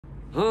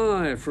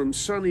Hi, from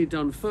sunny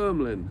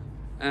Dunfermline,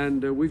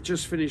 and we've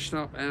just finished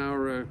up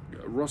our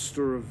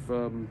roster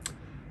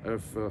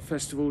of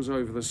festivals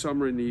over the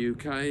summer in the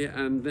UK,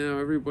 and now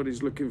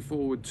everybody's looking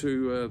forward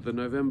to the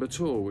November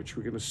tour, which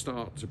we're going to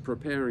start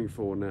preparing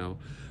for now.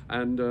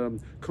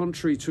 And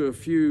contrary to a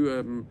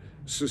few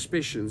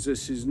suspicions,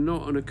 this is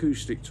not an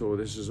acoustic tour.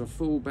 This is a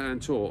full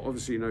band tour.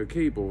 Obviously no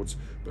keyboards,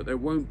 but there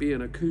won't be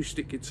an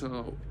acoustic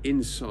guitar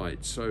in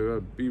sight,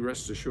 so be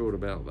rest assured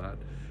about that.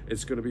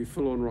 It's going to be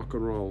full-on rock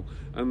and roll,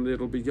 and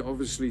it'll be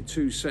obviously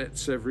 2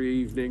 sets every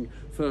evening.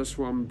 First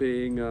one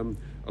being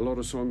a lot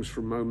of songs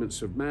from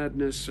Moments of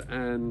Madness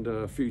and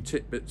a few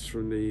tidbits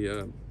from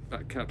the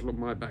back catalogue,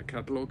 my back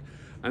catalogue,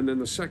 and then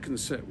the second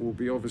set will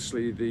be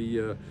obviously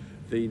the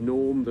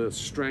norm, the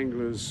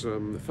Stranglers'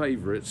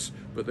 favourites,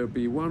 but there'll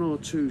be 1 or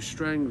 2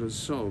 Stranglers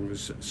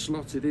songs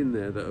slotted in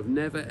there that have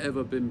never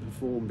ever been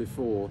performed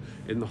before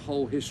in the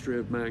whole history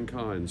of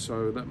mankind,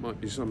 so that might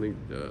be something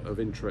of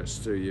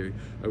interest to you.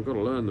 I've got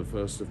to learn them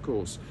first, of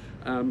course.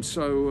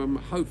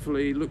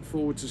 Hopefully look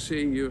forward to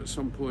seeing you at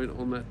some point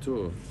on that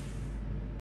tour.